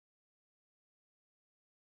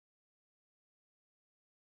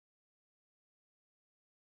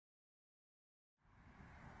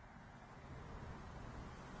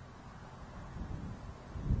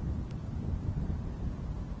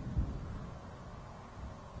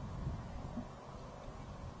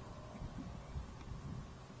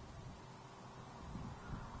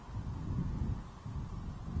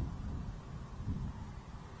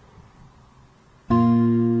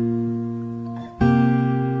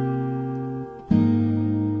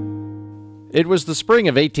It was the spring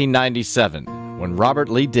of 1897 when Robert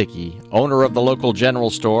Lee Dickey, owner of the local general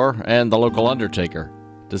store and the local undertaker,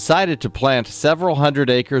 decided to plant several hundred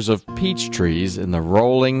acres of peach trees in the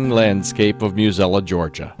rolling landscape of Musella,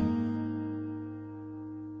 Georgia.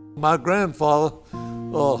 My grandfather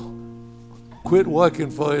quit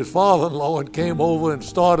working for his father-in-law and came over and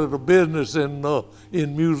started a business in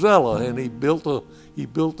Musella, and he built a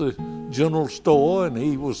general store, and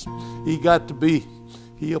he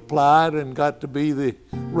applied and got to be the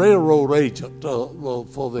railroad agent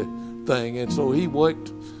for the thing, and so he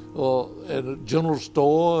worked at a general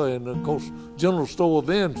store, and of course general store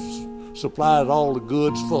then supplied all the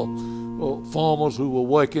goods for farmers who were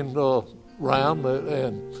working around,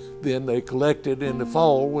 and then they collected in the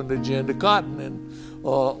fall when they ginned the cotton. And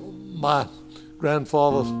my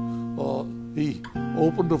grandfather, he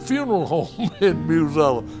opened a funeral home in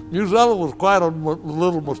Musella. Musella was quite a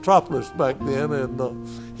little metropolis back then, and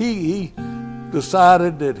he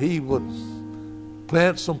decided that he would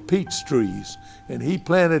plant some peach trees. And he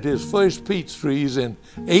planted his first peach trees in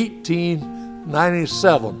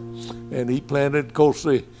 1897. And he planted, of course,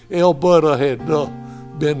 the Alberta had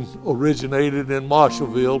been originated in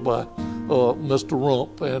Marshallville by Mr.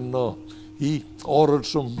 Rump, and he ordered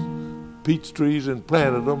some peach trees and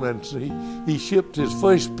planted them, and he shipped his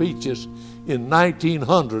first peaches in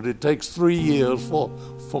 1900. It takes 3 years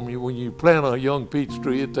when you plant a young peach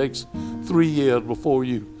tree. It takes 3 years before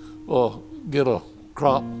you get a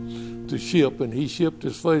crop to ship, and he shipped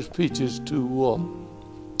his first peaches to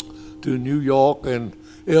New York, and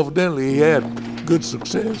evidently he had good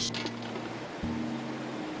success.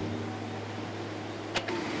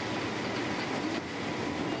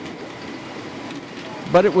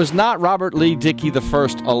 But it was not Robert Lee Dickey I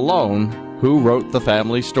alone who wrote the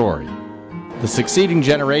family story. The succeeding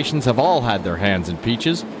generations have all had their hands in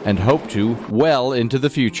peaches and hope to well into the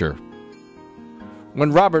future.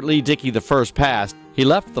 When Robert Lee Dickey I passed, he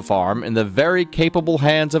left the farm in the very capable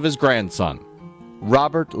hands of his grandson,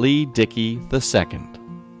 Robert Lee Dickey II.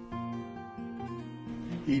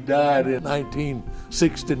 He died in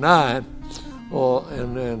 1969,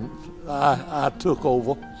 and then I took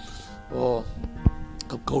over.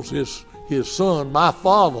 Of course, his son, my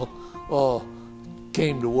father,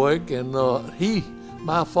 came to work, and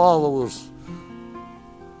my father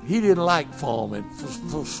he didn't like farming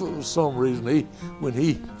for some reason. When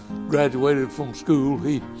he graduated from school,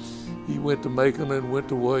 he went to Macon and went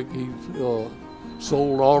to work. He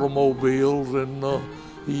sold automobiles, and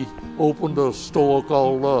he opened a store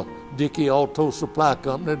called Dickey Auto Supply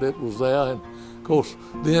Company that was there. And of course,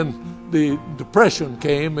 then the Depression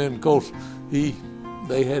came, and of course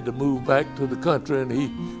they had to move back to the country, and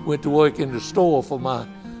he went to work in the store for my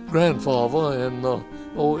grandfather, and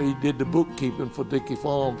he did the bookkeeping for Dickey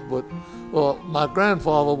Farms. But my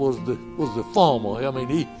grandfather was the farmer. I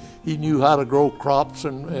mean, he knew how to grow crops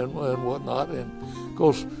and whatnot. And of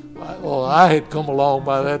course, I had come along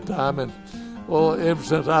by that time, and ever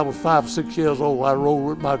since I was 5 or 6 years old, I rode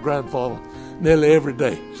with my grandfather nearly every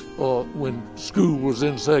day. When school was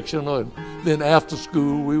in section, and then after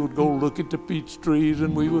school we would go look at the peach trees,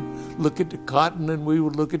 and we would look at the cotton, and we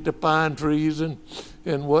would look at the pine trees and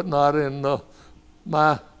whatnot. And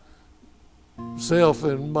myself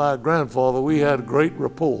and my grandfather, we had a great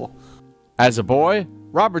rapport. As a boy,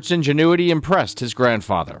 Robert's ingenuity impressed his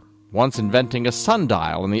grandfather, once inventing a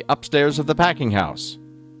sundial in the upstairs of the packing house.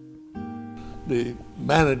 The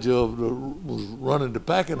manager was running the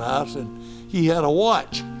packing house, and he had a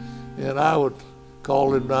watch. And I would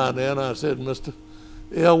call him down there, and I said, "Mr.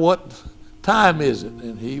 L, what time is it?"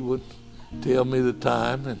 And he would tell me the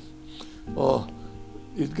time. And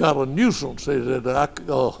it got a nuisance. He said, I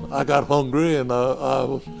got hungry, and I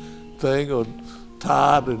was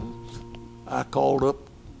tired, and I called up.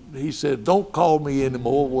 He said, "Don't call me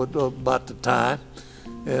anymore about the time."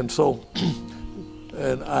 And so,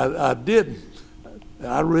 and I didn't.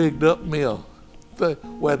 I rigged up me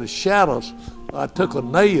where the shadows, I took a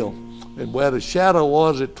nail, and where the shadow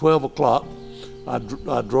was at 12 o'clock, I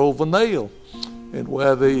drove a nail. And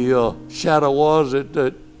where the shadow was at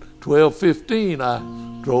 12:15, I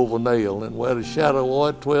drove a nail. And where the shadow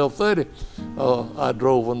was at 12:30, I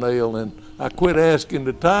drove a nail. And I quit asking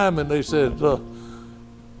the time, and they said,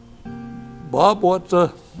 "Bob, why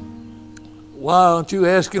aren't you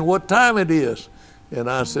asking what time it is?" And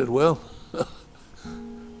I said, "Well,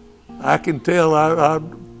 I can tell." I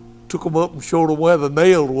took them up and showed them where the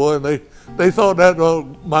nails were, and they thought that,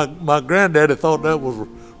 my granddaddy thought that was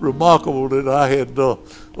remarkable, that I had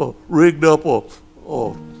rigged up a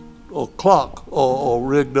clock or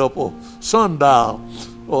rigged up a sundial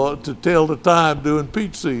to tell the time during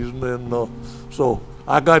peach season. And so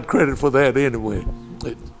I got credit for that anyway.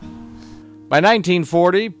 By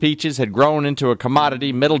 1940, peaches had grown into a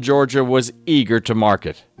commodity Middle Georgia was eager to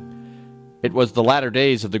market. It was the latter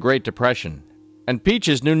days of the Great Depression, and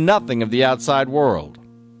peaches knew nothing of the outside world.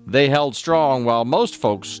 They held strong while most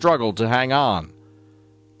folks struggled to hang on.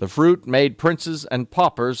 The fruit made princes and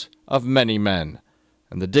paupers of many men,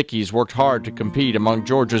 and the Dickeys worked hard to compete among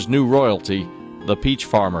Georgia's new royalty, the peach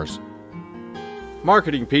farmers.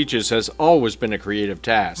 Marketing peaches has always been a creative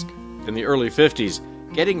task. In the early 50s,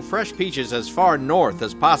 getting fresh peaches as far north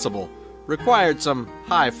as possible required some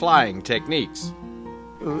high-flying techniques.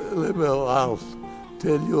 I'll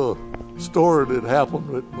tell you a story that happened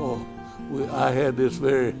with I had this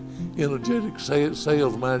very energetic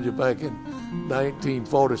sales manager back in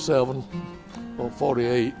 1947 or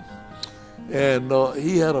 48, and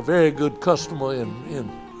he had a very good customer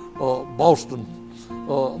in Boston,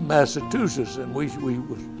 Massachusetts, and we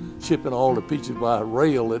was shipping all the peaches by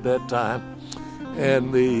rail at that time,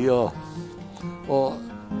 and the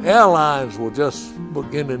airlines were just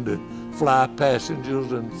beginning to fly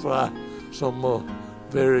passengers and fly some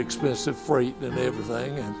very expensive freight and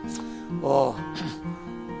everything, and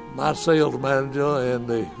my sales manager and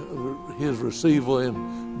his receiver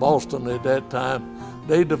in Boston at that time,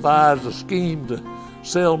 they devised a scheme to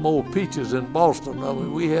sell more peaches in Boston. I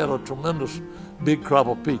mean, we had a tremendous big crop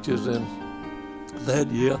of peaches in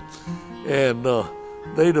that year, and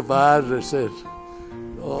they devised, they said,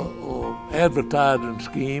 advertising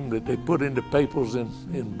scheme that they put in the papers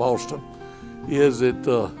in Boston is that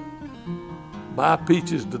buy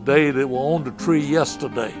peaches today that were on the tree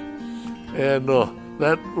yesterday. And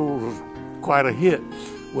that was quite a hit.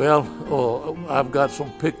 Well, I've got some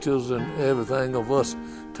pictures and everything of us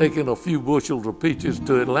taking a few bushels of peaches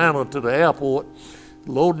to Atlanta to the airport,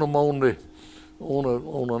 loading them on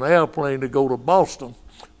an airplane to go to Boston,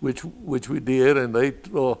 which we did, and they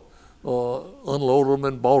unloaded them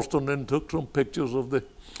in Boston and took some pictures of the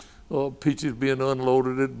peaches being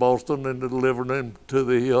unloaded at Boston and delivering them to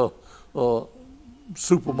the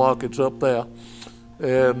supermarkets up there.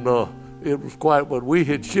 And it was quite, but we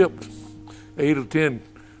had shipped 8 or 10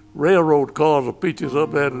 railroad cars of peaches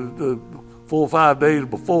up there 4 or 5 days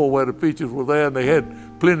before where the peaches were there, and they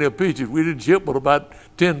had plenty of peaches. We didn't ship but about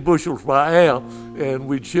 10 bushels by air, and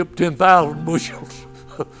we'd shipped 10,000 bushels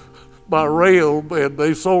by rail, and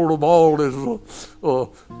they sold them all as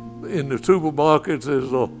in the supermarkets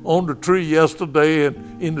as on the tree yesterday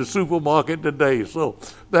and in the supermarket today. So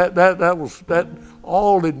that was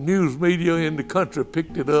all the news media in the country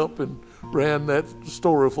picked it up and ran that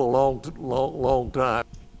story for a long time.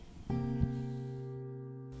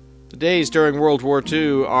 The days during World War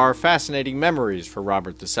II are fascinating memories for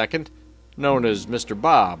Robert II, known as Mr.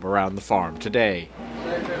 Bob around the farm today.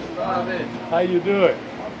 Hey, Mr. Bob, how you doing?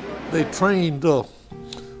 They trained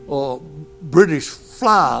British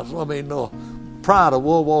flyers. I mean, prior to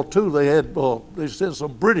World War II, they sent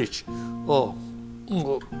some British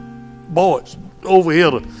boys over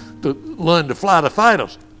here to learn to fly the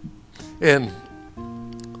fighters, and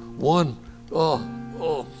one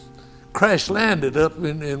crash landed up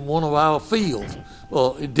in one of our fields.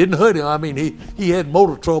 It didn't hurt him. I mean, he had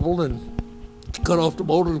motor trouble and cut off the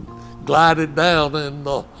motor and glided down and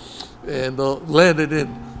landed in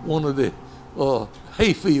one of the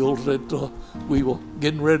hay fields that we were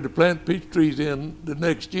getting ready to plant peach trees in the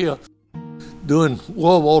next year. During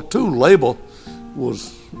World War II, labor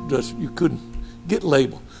was just, you couldn't get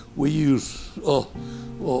labor. We use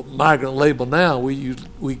migrant labor now.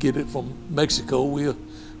 We get it from Mexico.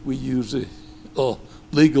 We use the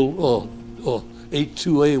legal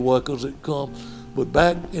H-2A workers that come. But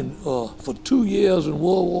back in for 2 years in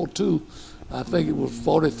World War II, I think it was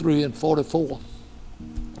 43 and 44,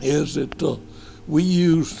 is that we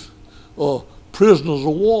used prisoners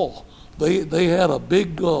of war. They had a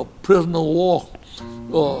big prisoner of war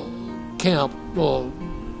camp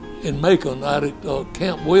in Macon out at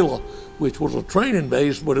Camp Wheeler, which was a training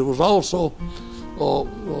base, but it was also,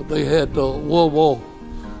 they had World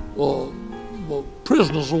War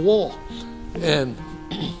prisoners of war. And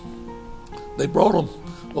they brought them,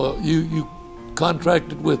 you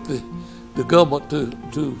contracted with the government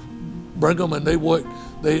to bring them, and they worked.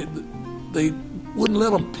 They wouldn't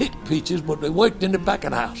let them pick peaches, but they worked in the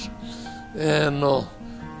packing house. And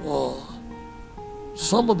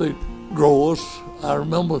some of the growers, I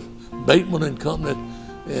remember Bateman and Company,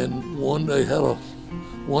 and one they had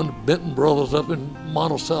one Benton Brothers up in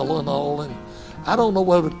Monticello and all, and I don't know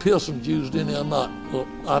whether Pearson's used any or not.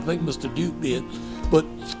 I think Mr. Duke did. But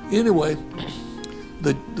anyway,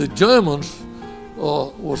 the Germans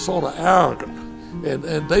were sort of arrogant,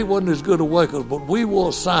 and they wasn't as good a workers, but we were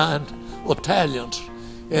assigned Italians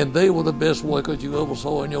and they were the best workers you ever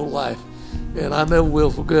saw in your life. And I never will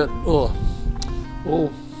forget, 5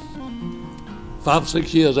 or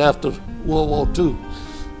 6 years after World War II,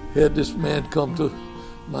 had this man come to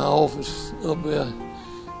my office up there,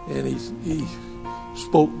 and he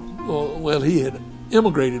spoke. He had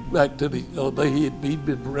immigrated back to he'd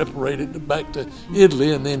been reparated back to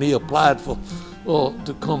Italy, and then he applied for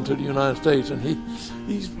to come to the United States, and he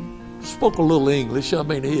spoke a little English. I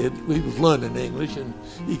mean, he was learning English, and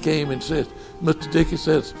he came and said, Mr. Dickey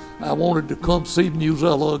says, I wanted to come see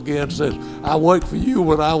Musella again. Says, I worked for you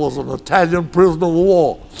when I was an Italian prisoner of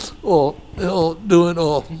war,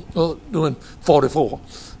 doing 44.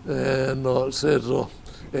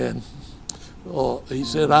 And he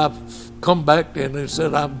said, I've come back, and he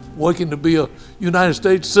said, I'm working to be a United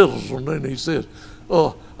States citizen. And he said,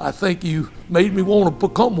 I think you made me want to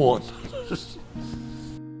become one.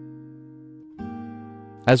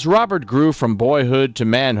 As Robert grew from boyhood to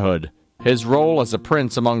manhood, his role as a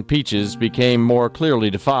prince among peaches became more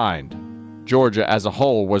clearly defined. Georgia as a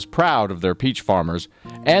whole was proud of their peach farmers,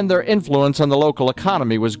 and their influence on the local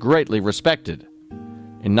economy was greatly respected.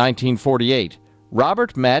 In 1948,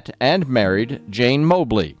 Robert met and married Jane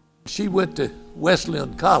Mobley. She went to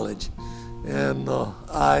Wesleyan College, and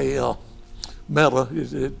I met her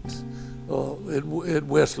at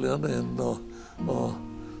Wesleyan, and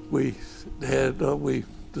we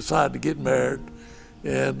decided to get married,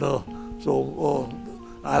 and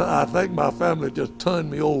I think my family just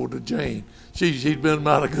turned me over to Jane. She'd been a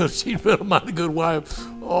mighty good wife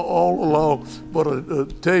all along. But to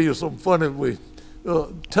tell you something funny,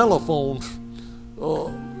 telephones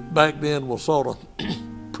back then were sort of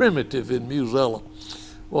primitive in Musella.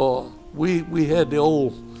 We had the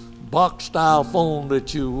old box-style phone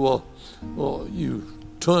that you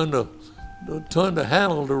turn the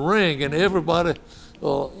handle to ring, and everybody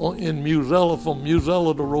in Musella, from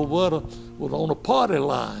Musella to Roberta, was on a party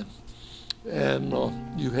line, and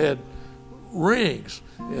you had rings,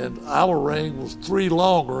 and our ring was 3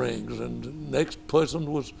 long rings, and the next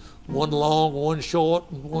person was 1 long, 1 short,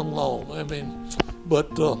 and 1 long. I mean, but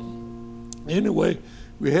anyway,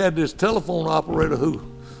 we had this telephone operator who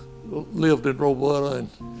lived in Roberta, and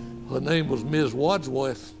her name was Ms.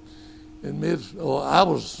 Wadsworth. And I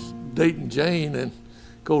was dating Jane, and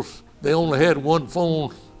of course they only had 1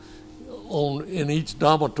 phone in each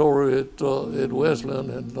dormitory at Wesleyan,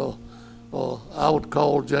 and I would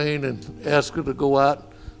call Jane and ask her to go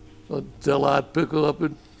out until I'd pick her up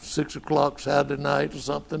at 6 o'clock Saturday night or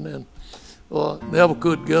something, and never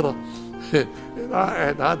could get her.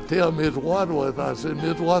 and I'd tell Ms. Wadsworth, I said,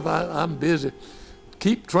 Ms. Wadsworth, I'm busy.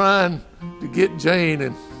 Keep trying to get Jane,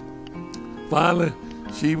 and finally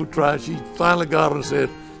she would try. She finally got her and said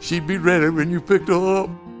she'd be ready when you picked her up.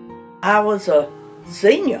 I was a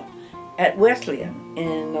senior at Wesleyan,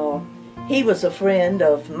 and he was a friend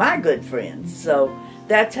of my good friends, so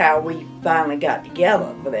that's how we finally got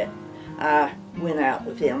together. But I went out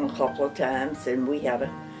with him a couple of times, and we had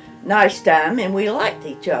a nice time, and we liked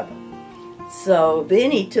each other. So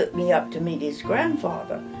then he took me up to meet his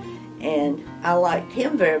grandfather, and I liked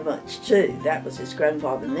him very much too. That was his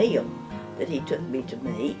grandfather Neil that he took me to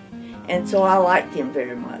meet, and so I liked him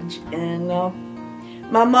very much. And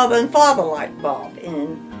my mother and father liked Bob,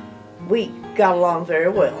 and we got along very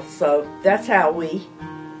well. So that's how we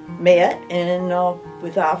met, and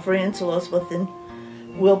with our friends Elizabeth and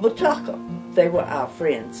Wilbur Tucker. They were our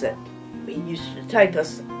friends that he used to take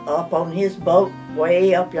us up on his boat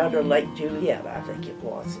way up yonder Lake Juliet, I think it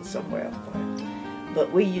was, or somewhere up there.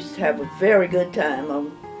 But we used to have a very good time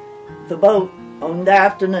on the boat on the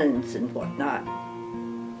afternoons and whatnot.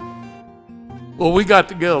 Well, we got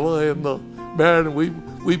together and married, and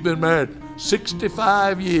we've been married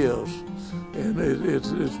 65 years, and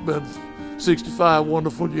it's been 65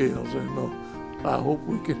 wonderful years, and I hope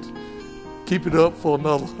we can keep it up for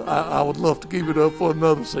another. I would love to keep it up for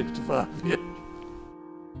another 65 years.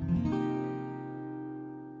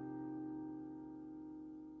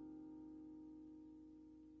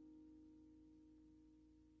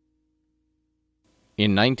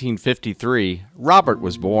 In 1953, Robert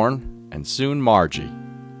was born, and soon Margie.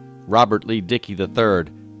 Robert Lee Dickey III,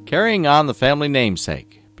 carrying on the family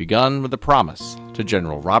namesake, begun with a promise to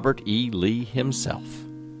General Robert E. Lee himself.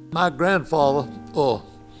 My grandfather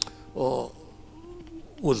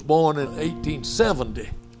was born in 1870,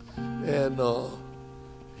 and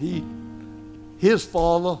his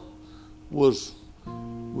father was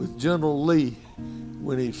with General Lee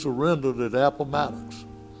when he surrendered at Appomattox.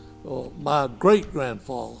 My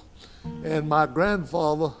great-grandfather, and my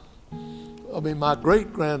great-grandfather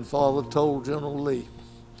told General Lee,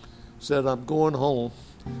 said, I'm going home,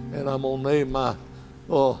 and I'm going to name my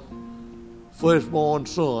firstborn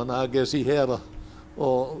son. I guess he had a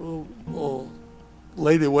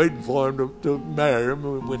lady waiting for him to marry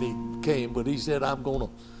him when he came, but he said, I'm going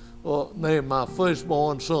to name my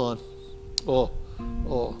firstborn son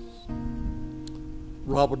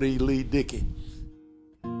Robert E. Lee Dickey.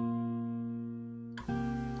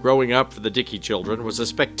 Growing up for the Dickey children was a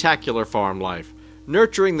spectacular farm life,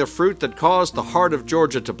 nurturing the fruit that caused the heart of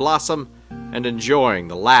Georgia to blossom and enjoying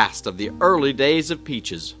the last of the early days of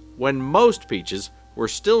peaches, when most peaches were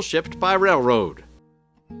still shipped by railroad.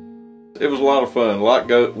 It was a lot of fun. A lot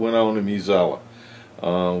went on in Musella,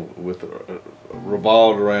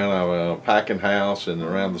 revolved around our packing house and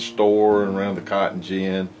around the store and around the cotton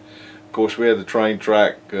gin. Of course, we had the train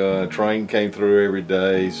track. Train came through every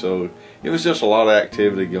day, so it was just a lot of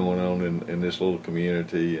activity going on in this little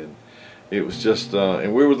community, and it was just,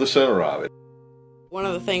 and we were the center of it. One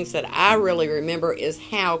of the things that I really remember is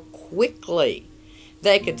how quickly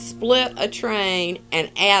they could split a train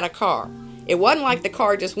and add a car. It wasn't like the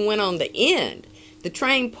car just went on the end. The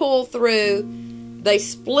train pulled through, they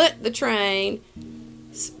split the train,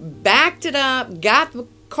 backed it up, got the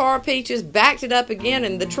car peaches, backed it up again,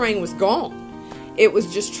 and the train was gone. It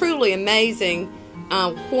was just truly amazing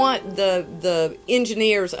what the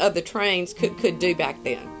engineers of the trains could do back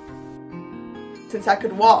then. Since I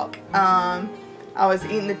could walk, I was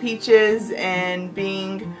eating the peaches and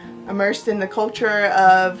being immersed in the culture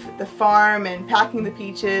of the farm and packing the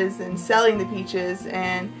peaches and selling the peaches,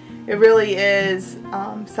 and it really is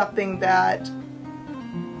something that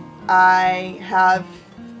I have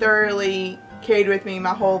thoroughly carried with me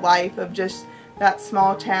my whole life, of just that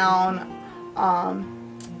small town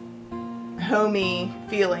homey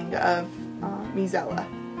feeling of Musella.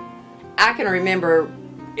 I can remember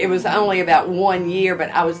it was only about 1 year, but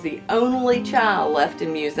I was the only child left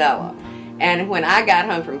in Musella. And when I got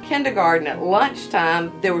home from kindergarten at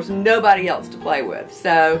lunchtime, there was nobody else to play with.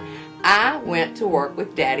 So I went to work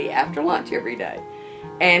with Daddy after lunch every day.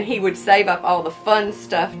 And he would save up all the fun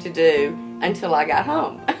stuff to do until I got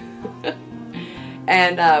home.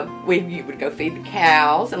 And we would go feed the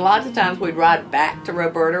cows, and lots of times we'd ride back to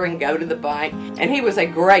Roberta and go to the bank. And he was a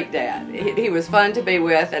great dad. He was fun to be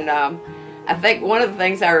with, and I think one of the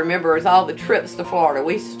things I remember is all the trips to Florida.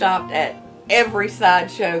 We stopped at every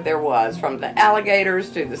sideshow there was, from the alligators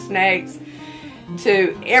to the snakes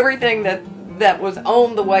to everything that was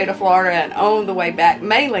on the way to Florida and on the way back,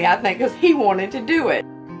 mainly I think because he wanted to do it.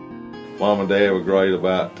 Mom and Dad were great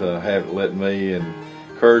about letting me and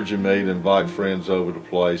encouraging me to invite friends over to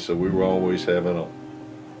play, so we were always having a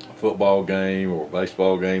football game or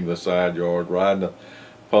baseball game in the side yard, riding a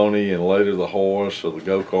pony and later the horse or the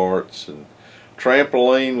go-karts, and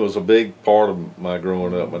trampoline was a big part of my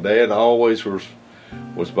growing up. My dad always was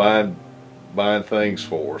buying things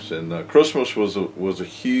for us, and Christmas was a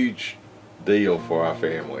huge deal for our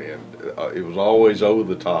family, and it was always over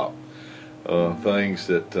the top things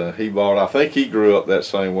that he bought. I think he grew up that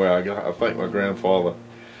same way. I think my grandfather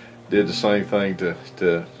did the same thing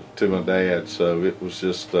to my dad, so it was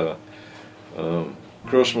just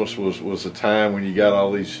Christmas was a time when you got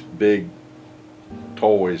all these big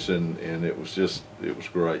toys, and it was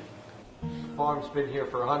great. The farm's been here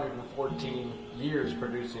for 114 years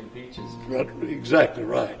producing peaches. Right, exactly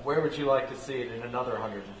right. Where would you like to see it in another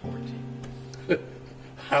 114?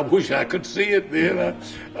 I wish I could see it then,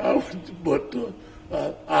 but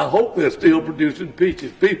I hope they're still producing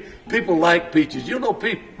peaches. People like peaches. You know,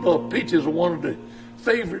 peaches are one of the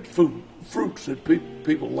favorite fruits that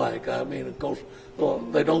people like. I mean, of course,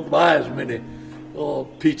 they don't buy as many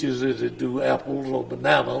peaches as they do apples or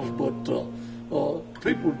bananas, but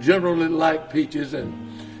people generally like peaches. And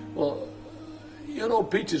you know,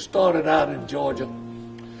 peaches started out in Georgia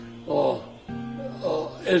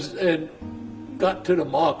and got to the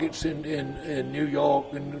markets in New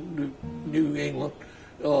York and New England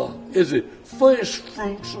is the first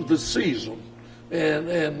fruits of the season,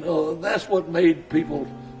 and that's what made people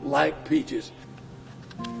like peaches.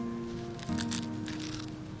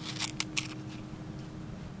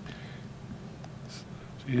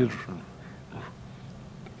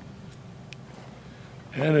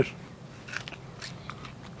 And it's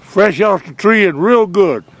fresh off the tree and real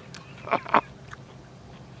good.